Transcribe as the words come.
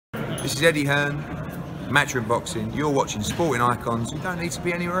This is Eddie Hearn, Matchroom Boxing. You're watching Sporting Icons. You don't need to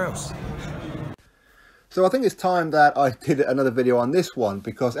be anywhere else. So I think it's time that I did another video on this one,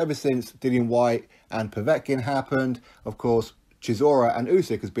 because ever since Dillian Whyte and Povetkin happened, of course, Chisora and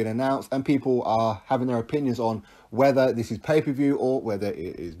Usyk has been announced, and people are having their opinions on whether this is pay-per-view or whether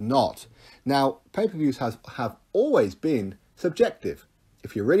it is not. Now, pay-per-views have always been subjective.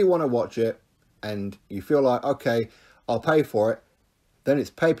 If you really want to watch it and you feel like, okay, I'll pay for it, then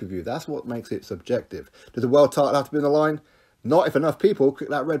it's pay-per-view. That's what makes it subjective. Does the world title have to be on the line? Not if enough people click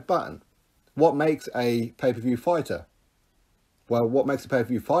that red button. What makes a pay-per-view fighter? Well, what makes a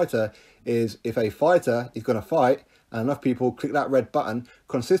pay-per-view fighter is if a fighter is going to fight and enough people click that red button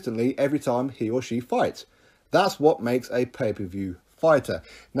consistently every time he or she fights. That's what makes a pay-per-view fighter.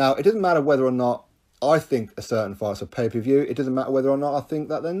 Now, it doesn't matter whether or not I think a certain fight's a pay-per-view. It doesn't matter whether or not I think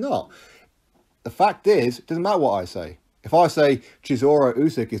that they're not. The fact is, it doesn't matter what I say. If I say Chisora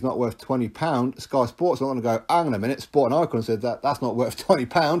Usyk is not worth £20, Sky Sports are not going to go, hang on a minute, Sporting Icon said that that's not worth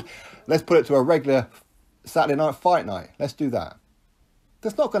 £20. Let's put it to a regular Saturday night fight night. Let's do that.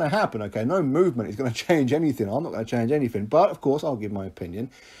 That's not going to happen, okay? No movement is going to change anything. I'm not going to change anything. But, of course, I'll give my opinion.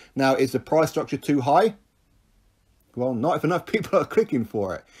 Now, is the price structure too high? Well, not if enough people are clicking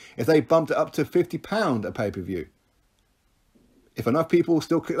for it. If they bumped it up to £50 a pay-per-view. If enough people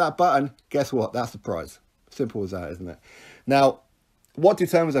still click that button, guess what? That's the price. Simple as that, isn't it? Now, what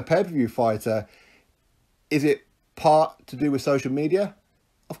determines a pay-per-view fighter? Is it part to do with social media?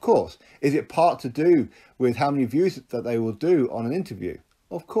 Of course. Is it part to do with how many views that they will do on an interview?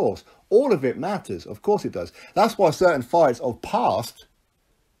 Of course. All of it matters. Of course it does. That's why certain fights of past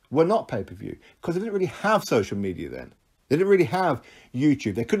were not pay-per-view, because they didn't really have social media then. They didn't really have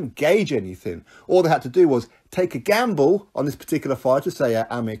YouTube. They couldn't gauge anything. All they had to do was take a gamble on this particular fighter, say a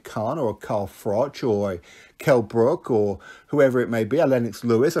Amir Khan or a Carl Froch or a Kell Brook or whoever it may be, a Lennox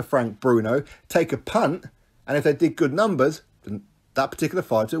Lewis, a Frank Bruno, take a punt, and if they did good numbers, then that particular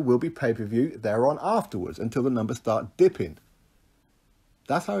fighter will be pay-per-view thereon afterwards until the numbers start dipping.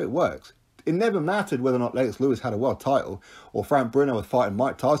 That's how it works. It never mattered whether or not Lennox Lewis had a world title, or Frank Bruno was fighting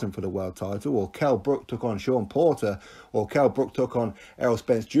Mike Tyson for the world title, or Kell Brook took on Sean Porter, or Kell Brook took on Errol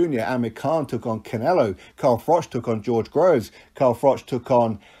Spence Jr., Amir Khan took on Canelo, Carl Froch took on George Groves, Carl Froch took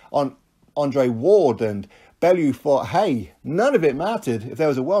on Andre Ward, and Bellew fought Hay. None of it mattered if there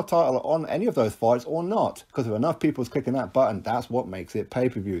was a world title on any of those fights or not, because if enough people was clicking that button, that's what makes it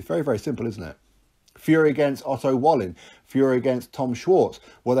pay-per-view. It's very, very simple, isn't it? Fury against Otto Wallin, Fury against Tom Schwartz,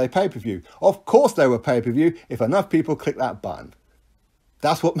 were they pay-per-view? Of course they were pay-per-view if enough people click that button.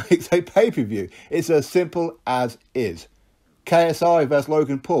 That's what makes a pay-per-view. It's as simple as is. KSI versus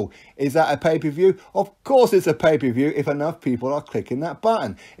Logan Paul, is that a pay-per-view? Of course it's a pay-per-view if enough people are clicking that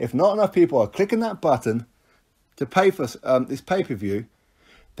button. If not enough people are clicking that button to pay for this pay-per-view,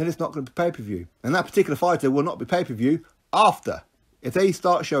 then it's not going to be pay-per-view. And that particular fighter will not be pay-per-view after. If they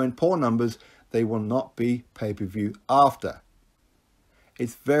start showing poor numbers, they will not be pay-per-view after.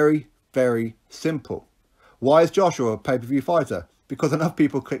 It's very, very simple. Why is Joshua a pay-per-view fighter? Because enough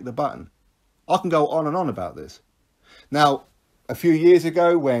people click the button. I can go on and on about this. Now, a few years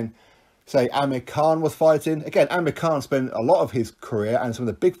ago when, say, Amir Khan was fighting, again, Amir Khan spent a lot of his career and some of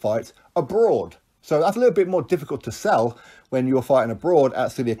the big fights abroad. So that's a little bit more difficult to sell when you're fighting abroad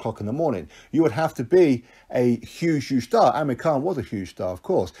at silly o'clock in the morning. You would have to be a huge, huge star. Amir Khan was a huge star, of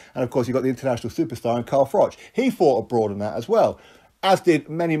course. And of course, you've got the international superstar in Carl Froch. He fought abroad in that as well, as did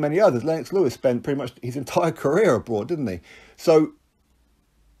many, many others. Lennox Lewis spent pretty much his entire career abroad, didn't he? So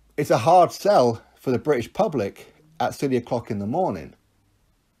it's a hard sell for the British public at silly o'clock in the morning.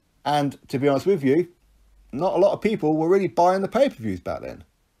 And to be honest with you, not a lot of people were really buying the pay-per-views back then.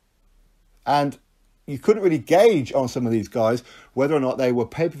 And you couldn't really gauge on some of these guys whether or not they were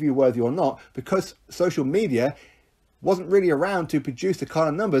pay-per-view worthy or not, because social media wasn't really around to produce the kind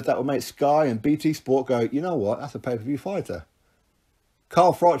of numbers that would make Sky and BT Sport go, you know what, that's a pay-per-view fighter.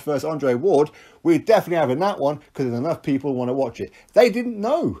 Carl Froch versus Andre Ward, we're definitely having that one because there's enough people who want to watch it. They didn't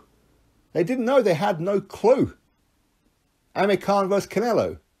know. They didn't know. They had no clue. Amir Khan versus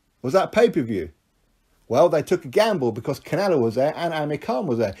Canelo, was that pay-per-view? Well, they took a gamble because Canelo was there and Amir Khan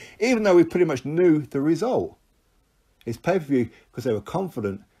was there, even though we pretty much knew the result. It's pay-per-view because they were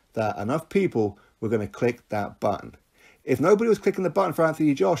confident that enough people were going to click that button. If nobody was clicking the button for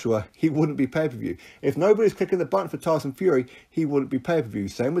Anthony Joshua, he wouldn't be pay-per-view. If nobody was clicking the button for Tyson Fury, he wouldn't be pay-per-view.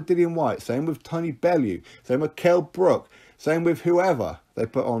 Same with Dillian Whyte, same with Tony Bellew, same with Kell Brook, same with whoever they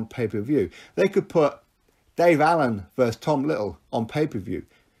put on pay-per-view. They could put Dave Allen versus Tom Little on pay-per-view.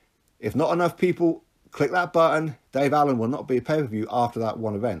 If not enough people click that button, Dave Allen will not be a pay-per-view after that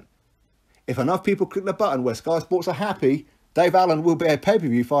one event. If enough people click the button where Sky Sports are happy Dave Allen will be a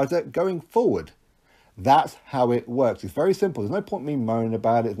pay-per-view fighter going forward. That's how it works. It's very simple. There's no point me moaning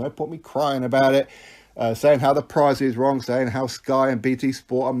about it. There's no point me crying about it, saying how the price is wrong, saying how Sky and BT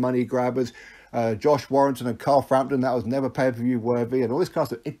Sport are money grabbers, Josh Warrington and Carl Frampton, that was never pay-per-view worthy, and all this kind of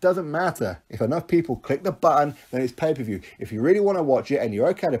stuff. It doesn't matter. If enough people click the button, then it's pay-per-view. If you really want to watch it and you're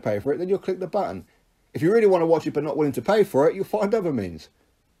okay to pay for it, then you'll click the button. If you really want to watch it but not willing to pay for it, you'll find other means.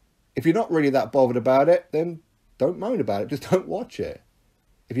 If you're not really that bothered about it, then don't moan about it. Just don't watch it.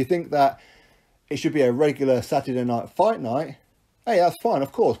 If you think that it should be a regular Saturday night fight night, hey, that's fine.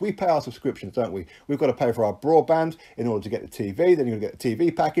 Of course, we pay our subscriptions, don't we? We've got to pay for our broadband in order to get the TV. Then you're going to get the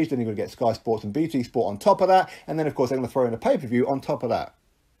TV package. Then you're going to get Sky Sports and BT Sport on top of that. And then, of course, they're going to throw in a pay-per-view on top of that.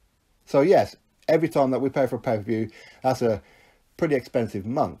 So, yes, every time that we pay for a pay-per-view, that's a pretty expensive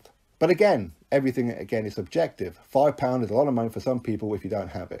month. But again, everything, again, is subjective. £5 is a lot of money for some people if you don't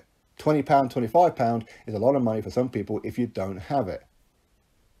have it. £20, £25 is a lot of money for some people if you don't have it.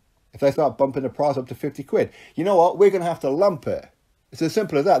 If they start bumping the price up to 50 quid, you know what? We're going to have to lump it. It's as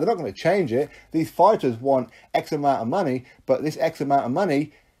simple as that. They're not going to change it. These fighters want X amount of money, but this X amount of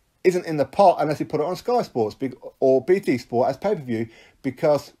money isn't in the pot unless you put it on Sky Sports or BT Sport as pay-per-view,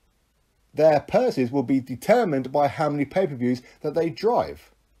 because their purses will be determined by how many pay-per-views that they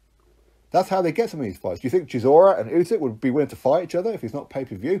drive. That's how they get some of these fights. Do you think Chisora and Usyk would be willing to fight each other if it's not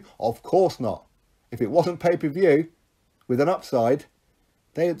pay-per-view? Of course not. If it wasn't pay-per-view with an upside,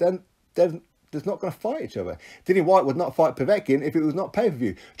 they're just not going to fight each other. Dillian Whyte would not fight Povetkin if it was not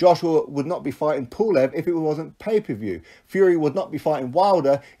pay-per-view. Joshua would not be fighting Pulev if it wasn't pay-per-view. Fury would not be fighting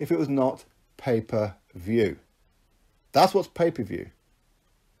Wilder if it was not pay-per-view. That's what's pay-per-view.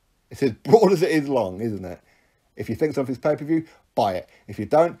 It's as broad as it is long, isn't it? If you think something's pay-per-view, buy it. If you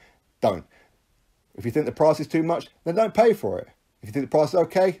don't. If you think the price is too much, then don't pay for it. If you think the price is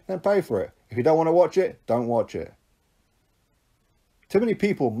okay, then pay for it. If you don't want to watch it, don't watch it. Too many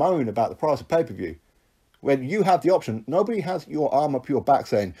people moan about the price of pay-per-view. When you have the option, nobody has your arm up your back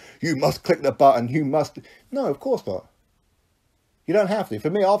saying, you must click the button, you must... No, of course not. You don't have to. For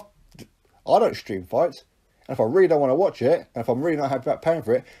me, I don't stream fights. And if I really don't want to watch it, and if I'm really not happy about paying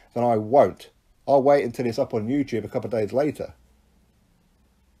for it, then I won't. I'll wait until it's up on YouTube a couple of days later.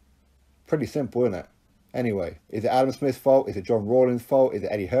 Pretty simple, isn't it? Anyway, is it Adam Smith's fault? Is it John Rawlins' fault? Is it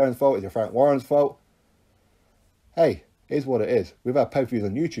Eddie Hearn's fault? Is it Frank Warren's fault? Hey, it is what it is. We've had pay-per-views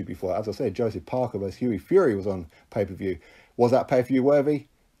on YouTube before. As I said, Joseph Parker vs. Hughie Fury was on pay-per-view. Was that pay-per-view worthy?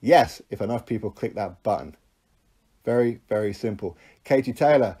 Yes, if enough people click that button. Very, very simple. Katie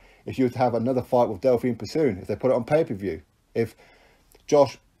Taylor, if you were to have another fight with Delphine Pursoon, if they put it on pay-per-view. If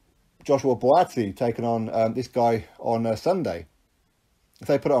Joshua Boazzi taking on this guy on Sunday, if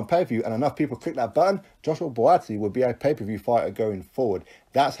they put it on pay-per-view and enough people click that button, Joshua Boazzi would be a pay-per-view fighter going forward.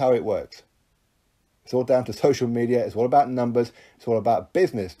 That's how it works. It's all down to social media. It's all about numbers. It's all about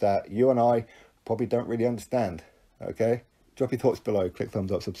business that you and I probably don't really understand. Okay? Drop your thoughts below. Click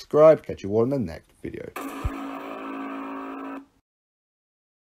thumbs up, subscribe. Catch you all in the next video.